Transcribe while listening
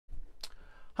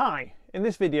Hi, in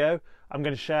this video I'm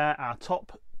going to share our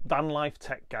top Vanlife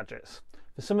tech gadgets.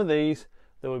 For some of these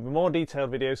there will be more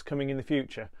detailed videos coming in the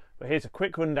future, but here's a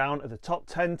quick rundown of the top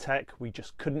 10 tech we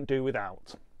just couldn't do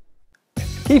without.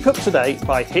 Keep up to date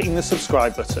by hitting the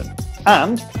subscribe button,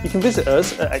 and you can visit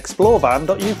us at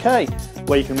explorevan.uk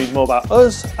where you can read more about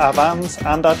us, our vans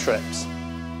and our trips.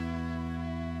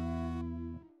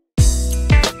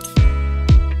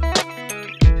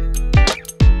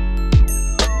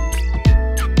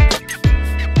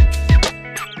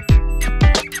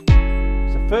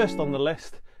 First on the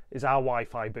list is our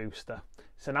Wi-Fi booster.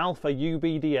 It's an Alpha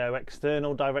UBDO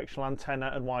external directional antenna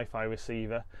and Wi-Fi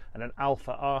receiver and an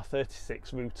Alpha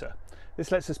R36 router. This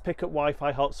lets us pick up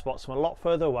Wi-Fi hotspots from a lot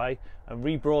further away and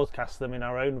rebroadcast them in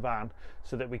our own van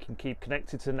so that we can keep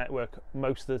connected to the network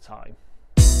most of the time.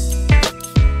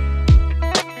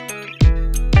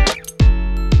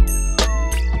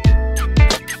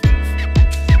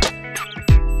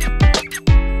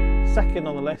 Second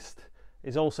on the list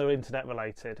is also internet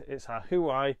related. It's our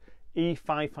Huawei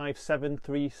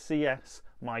E5573CS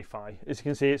MiFi. As you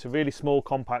can see, it's a really small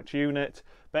compact unit,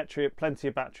 plenty of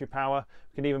battery power.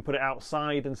 We can even put it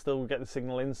outside and still get the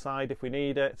signal inside if we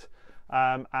need it.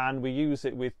 And we use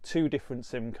it with 2 different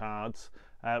SIM cards.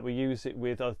 We use it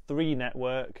with a 3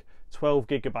 network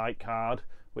 12GB card,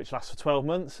 which lasts for 12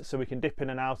 months, so we can dip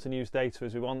in and out and use data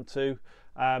as we want to.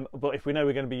 But if we know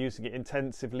we're going to be using it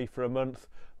intensively for a month,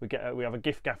 we have a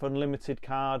giffgaff unlimited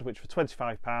card, which for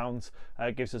 £25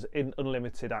 gives us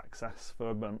unlimited access for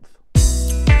a month.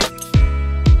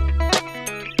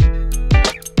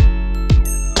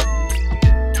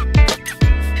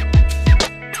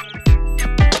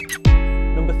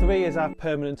 Number 3 is our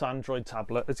permanent Android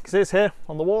tablet. As you can see, it's here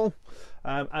on the wall,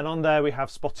 and on there we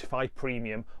have Spotify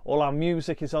Premium. All our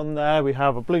music is on there. We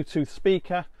have a Bluetooth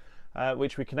speaker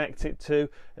which we connect it to.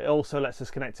 It also lets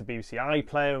us connect to BBC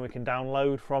iPlayer and we can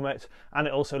download from it, and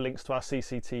it also links to our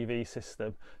CCTV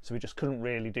system, so we just couldn't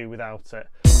really do without it.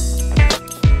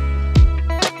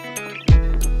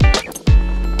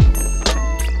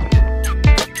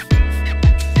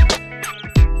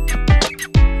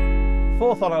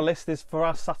 Fourth on our list is for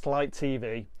our satellite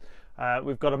TV.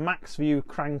 We've got a MaxView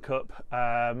crank-up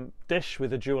dish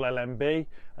with a dual LMB,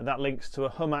 and that links to a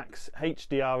Humax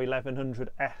HDR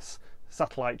 1100S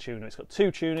satellite tuner. It's got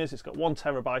 2 tuners, it's got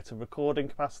 1TB of recording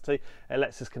capacity. It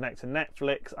lets us connect to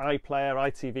Netflix, iPlayer,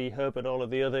 ITV Hub and all of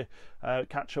the other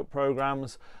catch-up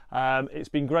programs. It's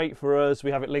been great for us.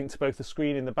 We have it linked to both a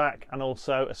screen in the back and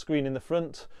also a screen in the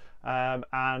front,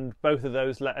 and both of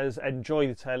those let us enjoy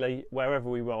the telly wherever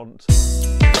we want.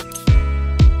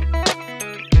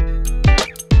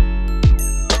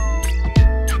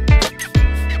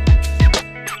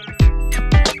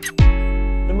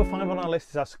 Number 5 on our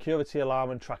list is our security alarm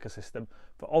and tracker system.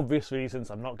 For obvious reasons,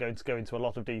 I'm not going to go into a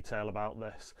lot of detail about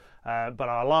this, but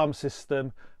our alarm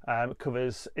system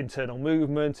covers internal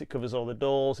movement, it covers all the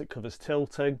doors, it covers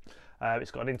tilting.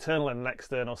 It's got an internal and an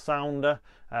external sounder.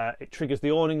 It triggers the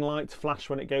awning light to flash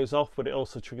when it goes off, but it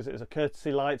also triggers it as a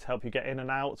courtesy light to help you get in and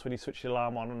out when you switch the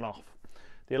alarm on and off.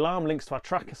 The alarm links to our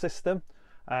tracker system,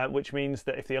 which means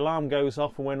that if the alarm goes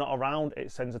off and we're not around,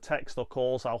 it sends a text or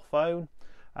calls our phone.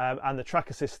 And the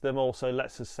tracker system also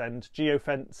lets us send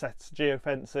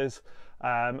geofences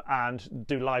and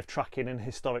do live tracking and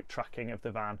historic tracking of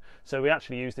the van. So we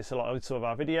actually use this a lot in some of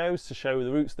our videos to show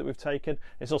the routes that we've taken.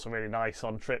 It's also really nice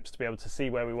on trips to be able to see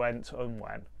where we went and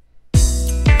when.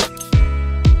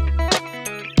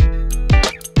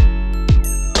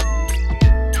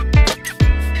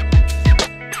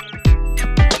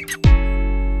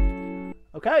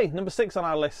 Okay, number 6 on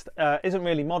our list isn't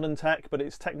really modern tech, but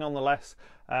it's tech nonetheless.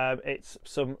 It's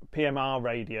some PMR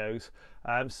radios.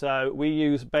 So we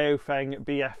use Baofeng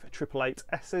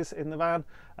BF888Ss in the van.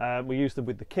 We use them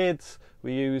with the kids.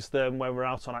 We use them when we're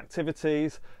out on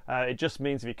activities. It just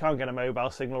means if you can't get a mobile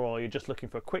signal or you're just looking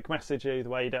for a quick message either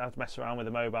way, you don't have to mess around with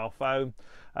a mobile phone.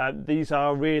 These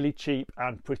are really cheap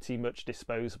and pretty much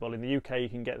disposable. In the UK you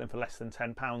can get them for less than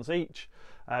 £10 each.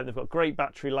 They've got great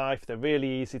battery life, they're really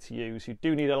easy to use. You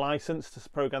do need a license to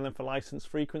program them for licensed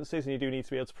frequencies, and you do need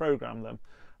to be able to program them.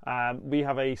 We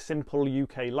have a simple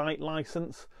UK Lite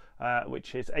license,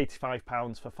 which is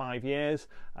 £85 for 5 years,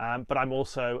 but I'm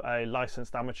also a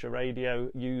licensed amateur radio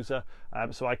user,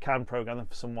 so I can program them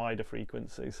for some wider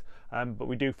frequencies, but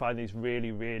we do find these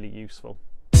really, really useful.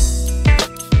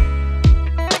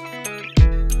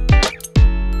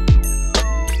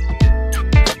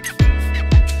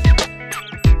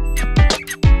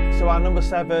 So our number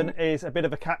 7 is a bit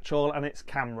of a catch-all, and it's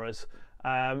cameras.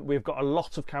 We've got a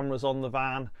lot of cameras on the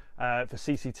van for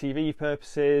CCTV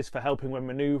purposes, for helping when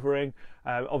manoeuvring.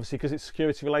 Obviously, because it's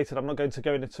security related, I'm not going to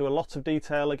go into a lot of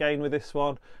detail again with this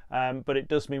one, but it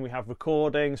does mean we have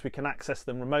recordings. We can access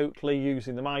them remotely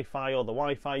using the MiFi or the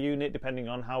Wi-Fi unit, depending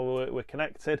on how we're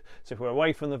connected. So if we're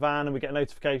away from the van and we get a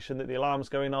notification that the alarm's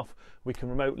going off, we can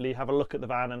remotely have a look at the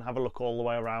van and have a look all the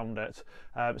way around it.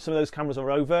 Some of those cameras are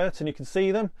overt and you can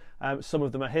see them. Some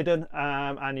of them are hidden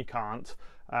and you can't.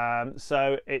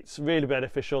 So it's really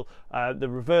beneficial. The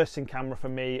reversing camera for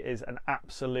me is an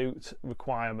absolute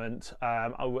requirement.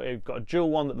 I've got a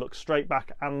dual one that looks straight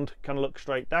back and can look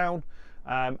straight down,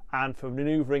 and for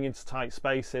manoeuvring into tight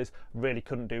spaces, really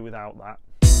couldn't do without that.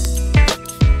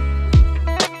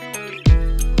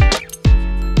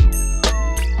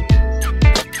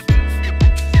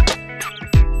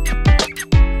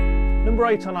 Number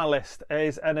 8 on our list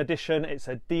is an addition. It's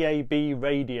a DAB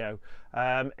radio.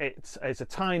 It's a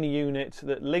tiny unit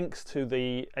that links to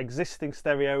the existing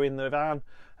stereo in the van.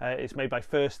 It's made by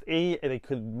First E. They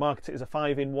could market it as a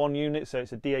 5-in-1 unit, so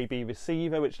it's a DAB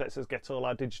receiver which lets us get all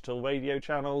our digital radio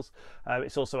channels.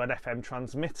 It's also an FM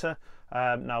transmitter.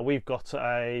 Now we've got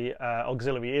a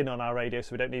auxiliary in on our radio,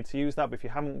 so we don't need to use that, but if you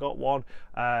haven't got one,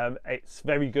 it's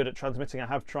very good at transmitting. I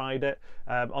have tried it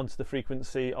onto the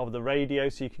frequency of the radio,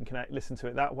 so you can listen to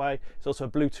it that way. It's also a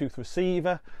Bluetooth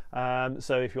receiver,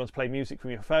 so if you want to play music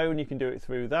from your phone, you can do it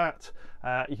through that.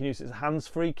 You can use it as a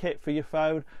hands-free kit for your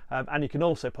phone, and you can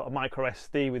also put a micro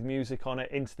SD with music on it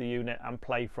into the unit and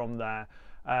play from there.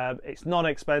 It's not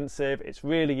expensive, it's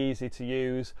really easy to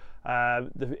use.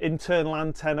 The internal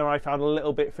antenna I found a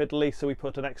little bit fiddly, so we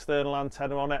put an external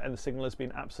antenna on it and the signal has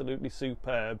been absolutely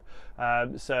superb.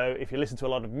 So if you listen to a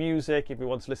lot of music, if you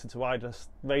want to listen to wider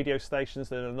radio stations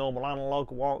than a normal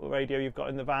analog radio you've got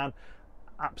in the van,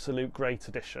 absolute great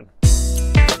addition.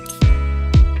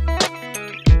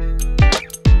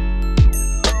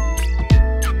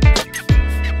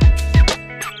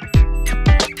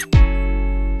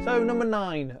 So number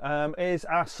 9 is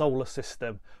our solar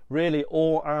system. Really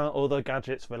all our other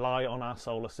gadgets rely on our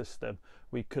solar system.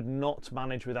 We could not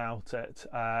manage without it.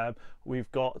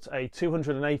 We've got a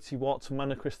 280 watt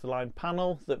monocrystalline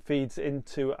panel that feeds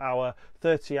into our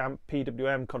 30 amp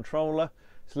PWM controller.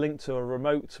 It's linked to a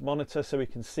remote monitor so we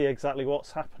can see exactly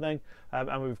what's happening,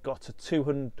 and we've got a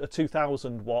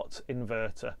 2000 watt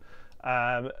inverter.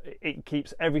 It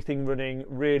keeps everything running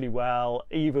really well,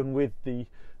 even with the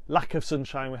lack of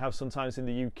sunshine we have sometimes in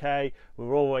the UK.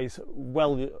 We're always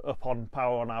well up on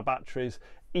power on our batteries,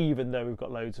 even though we've got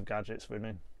loads of gadgets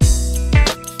running.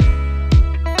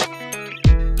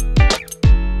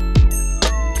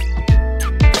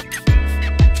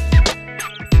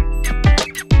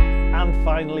 And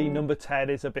finally, number 10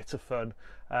 is a bit of fun.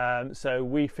 So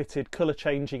we fitted colour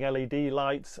changing LED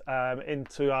lights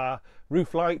into our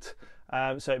roof light.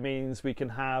 So it means we can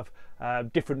have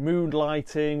different mood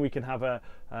lighting. We can have a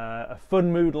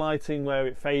fun mood lighting where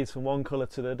it fades from one colour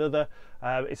to the other.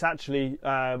 It's actually,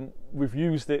 we've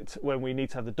used it when we need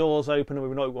to have the doors open and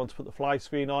we know we want to put the fly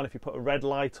screen on. If you put a red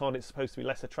light on, it's supposed to be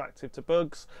less attractive to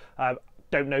bugs.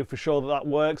 Don't know for sure that that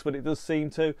works, but it does seem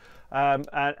to,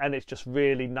 and it's just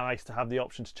really nice to have the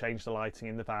option to change the lighting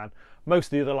in the van. Most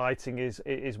of the other lighting is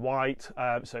white,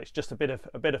 so it's just a bit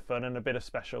of fun and a bit of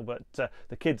special, but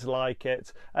the kids like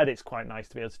it, and it's quite nice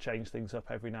to be able to change things up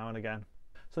every now and again.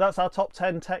 So that's our top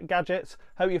 10 tech gadgets.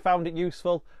 Hope you found it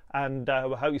useful, and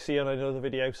we hope you see you on another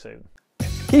video soon.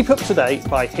 Keep up to date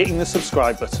by hitting the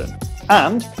subscribe button,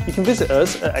 and you can visit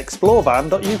us at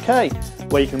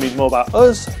explorevan.uk, where you can read more about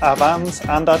us, our vans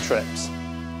and our trips.